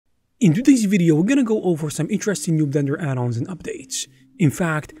In today's video, we're gonna go over some interesting new Blender add-ons and updates. In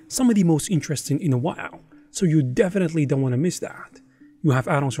fact, some of the most interesting in a while, so you definitely don't want to miss that. You have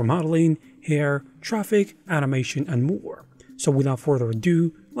add-ons for modeling, hair, traffic, animation, and more. So without further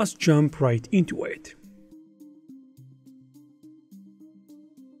ado, let's jump right into it.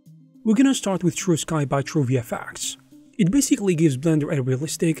 We're gonna start with True Sky by TrueVFX. It basically gives Blender a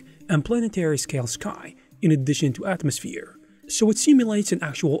realistic and planetary scale sky in addition to atmosphere. So it simulates an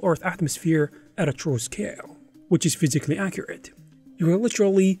actual Earth atmosphere at a true scale, which is physically accurate. You can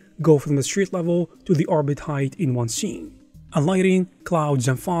literally go from the street level to the orbit height in one scene. And lighting, clouds,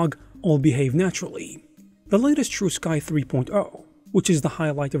 and fog all behave naturally. The latest True Sky 3.0, which is the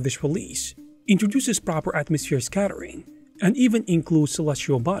highlight of this release, introduces proper atmosphere scattering, and even includes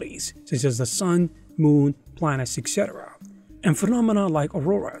celestial bodies such as the sun, moon, planets, etc., and phenomena like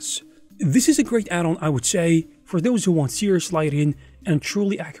auroras. This is a great add-on, I would say, for those who want serious lighting and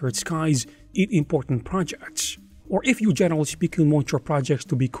truly accurate skies in important projects, or if you generally speaking want your projects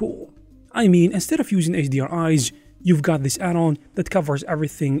to be cool. I mean, instead of using HDRIs, you've got this add-on that covers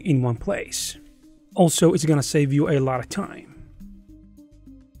everything in one place. Also, it's gonna save you a lot of time.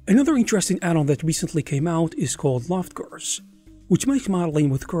 Another interesting add-on that recently came out is called Loft Curves, which makes modeling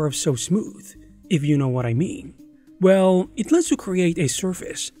with curves so smooth, if you know what I mean. Well, it lets you create a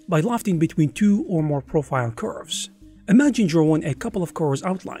surface by lofting between two or more profile curves. Imagine drawing a couple of curves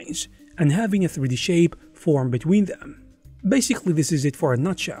outlines and having a 3D shape form between them. Basically, this is it for a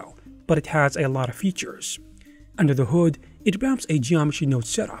nutshell, but it has a lot of features. Under the hood, it wraps a geometry node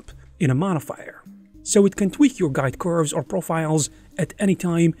setup in a modifier, so it can tweak your guide curves or profiles at any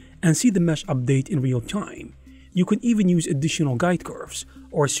time and see the mesh update in real time. You can even use additional guide curves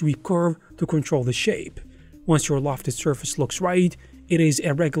or a sweep curve to control the shape. Once your lofted surface looks right, it is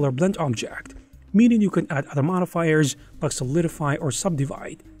a regular blend object, meaning you can add other modifiers like solidify or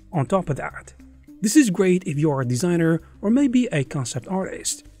subdivide on top of that. This is great if you are a designer or maybe a concept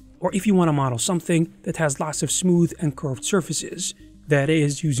artist, or if you want to model something that has lots of smooth and curved surfaces, that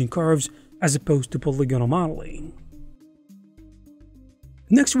is, using curves as opposed to polygonal modeling.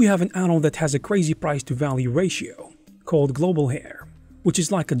 Next, we have an add-on that has a crazy price to value ratio, called Globalhair, which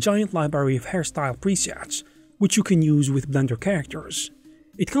is like a giant library of hairstyle presets, which you can use with Blender characters.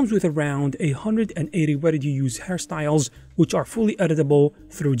 It comes with around 180 ready-to-use hairstyles, which are fully editable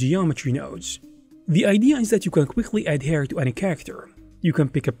through geometry nodes. The idea is that you can quickly add hair to any character. You can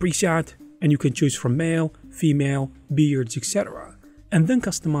pick a preset, and you can choose from male, female, beards, etc., and then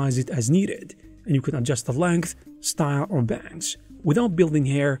customize it as needed, and you can adjust the length, style, or bangs without building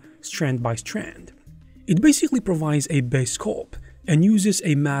hair strand by strand. It basically provides a base sculpt and uses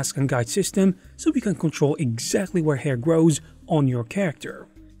a mask and guide system so you can control exactly where hair grows on your character.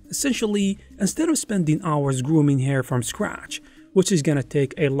 Essentially, instead of spending hours grooming hair from scratch, which is gonna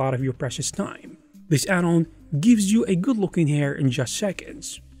take a lot of your precious time, this add-on gives you a good looking hair in just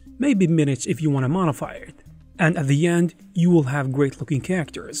seconds, maybe minutes if you want to modify it. And at the end, you will have great looking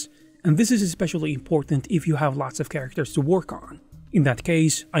characters, and this is especially important if you have lots of characters to work on. In that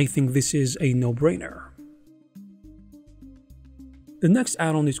case, I think this is a no-brainer. The next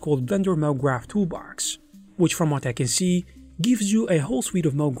add-on is called Blender Mograph Toolbox, which from what I can see, gives you a whole suite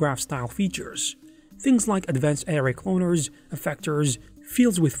of Mograph style features. Things like advanced array cloners, effectors,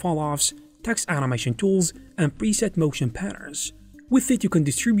 fields with fall-offs, text animation tools, and preset motion patterns. With it, you can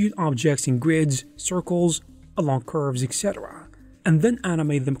distribute objects in grids, circles, along curves, etc., and then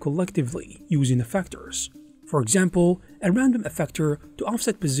animate them collectively using effectors. For example, a random effector to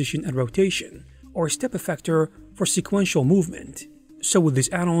offset position and rotation, or a step effector for sequential movement. So with this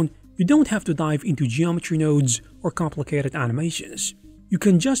add-on, you don't have to dive into geometry nodes or complicated animations. You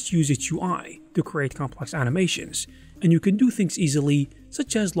can just use its UI to create complex animations, and you can do things easily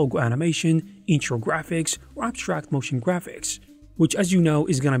such as logo animation, intro graphics, or abstract motion graphics, which as you know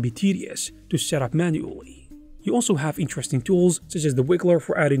is gonna be tedious to set up manually. You also have interesting tools such as the wiggler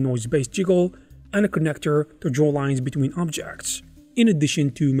for adding noise-based jiggle, and a connector to draw lines between objects, in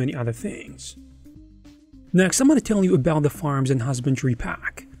addition to many other things. Next, I'm going to tell you about the Farms and Husbandry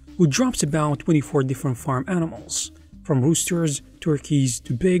pack, which drops about 24 different farm animals, from roosters, turkeys,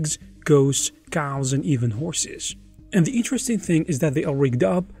 to pigs, goats, cows, and even horses. And the interesting thing is that they are rigged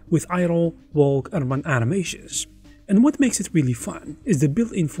up with idle, walk, and run animations. And what makes it really fun is the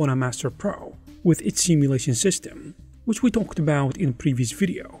built-in PhotoMaster Pro with its simulation system, which we talked about in a previous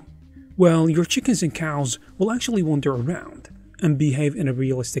video. Well, your chickens and cows will actually wander around and behave in a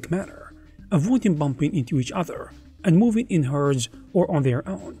realistic manner, avoiding bumping into each other and moving in herds or on their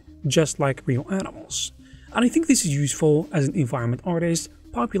own, just like real animals. And I think this is useful as an environment artist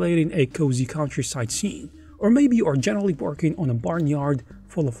populating a cozy countryside scene Or maybe you are generally working on a barnyard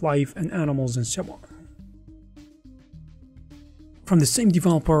full of life and animals and so on. From the same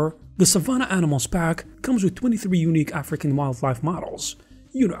developer, the Savannah Animals pack comes with 23 unique African wildlife models.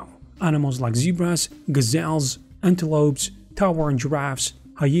 You know, animals like zebras, gazelles, antelopes, towering giraffes,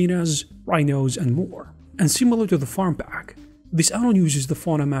 hyenas, rhinos, and more. And similar to the farm pack, this add-on uses the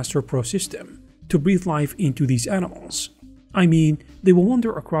Fauna Master Pro system to breathe life into these animals. I mean, they will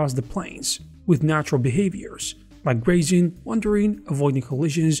wander across the plains with natural behaviors like grazing, wandering, avoiding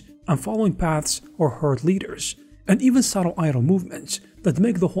collisions, and following paths or herd leaders, and even subtle idle movements that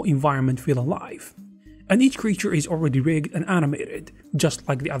make the whole environment feel alive. And each creature is already rigged and animated, just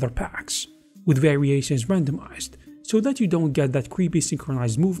like the other packs, with variations randomized, so that you don't get that creepy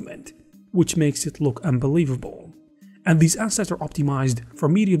synchronized movement, which makes it look unbelievable. And these assets are optimized for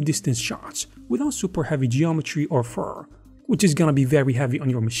medium distance shots without super heavy geometry or fur, which is gonna be very heavy on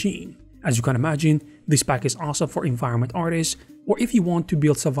your machine. As you can imagine, this pack is awesome for environment artists, or if you want to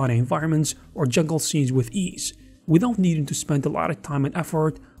build savanna environments or jungle scenes with ease, without needing to spend a lot of time and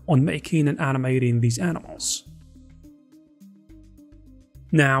effort on making and animating these animals.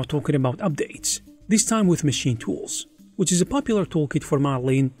 Now talking about updates, this time with Machine Tools, which is a popular toolkit for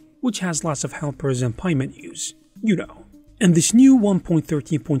modeling which has lots of helpers and pie menus, you know. And this new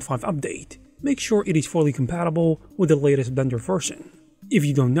 1.13.5 update makes sure it is fully compatible with the latest Blender version. If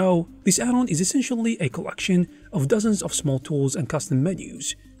you don't know, this add-on is essentially a collection of dozens of small tools and custom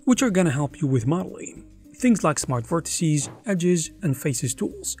menus, which are gonna help you with modeling. Things like smart vertices, edges, and faces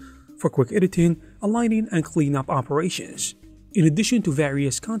tools for quick editing, aligning, and cleanup operations, in addition to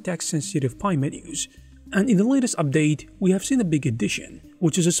various context-sensitive pie menus. And in the latest update, we have seen a big addition,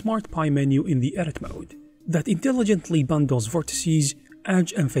 which is a smart pie menu in the edit mode, that intelligently bundles vertices,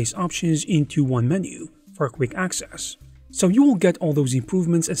 edge, and face options into one menu for quick access. So you will get all those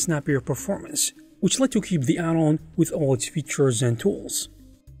improvements and snappier performance, which let you keep the add-on with all its features and tools.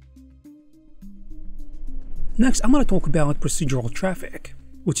 Next, I'm going to talk about Procedural Traffic,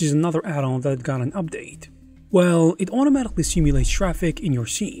 which is another add-on that got an update. Well, it automatically simulates traffic in your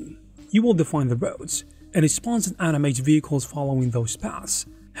scene. You will define the roads, and it spawns and animates vehicles following those paths,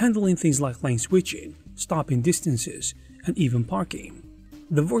 handling things like lane switching, stopping distances, and even parking.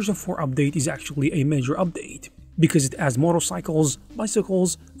 The version 4 update is actually a major update, because it adds motorcycles,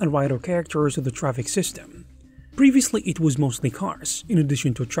 bicycles, and rider characters to the traffic system. Previously it was mostly cars, in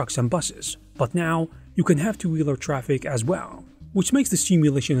addition to trucks and buses, but now you can have two-wheeler traffic as well, which makes the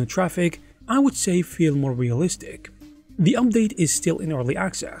simulation of traffic, I would say, feel more realistic. The update is still in early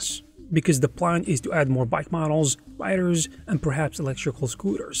access, because the plan is to add more bike models, riders, and perhaps electrical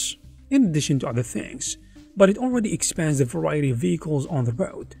scooters, in addition to other things, but it already expands the variety of vehicles on the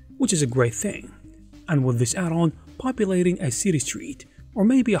road, which is a great thing. And with this add-on, populating a city street, or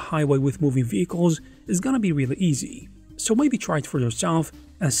maybe a highway with moving vehicles is gonna be really easy, so maybe try it for yourself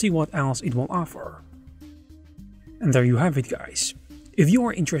and see what else it will offer. And there you have it, guys. If you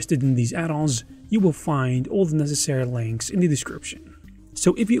are interested in these add-ons, you will find all the necessary links in the description.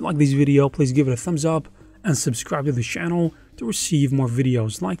 So if you like this video, please give it a thumbs up and subscribe to the channel to receive more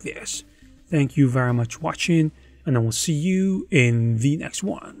videos like this. Thank you very much for watching, and I will see you in the next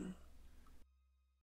one.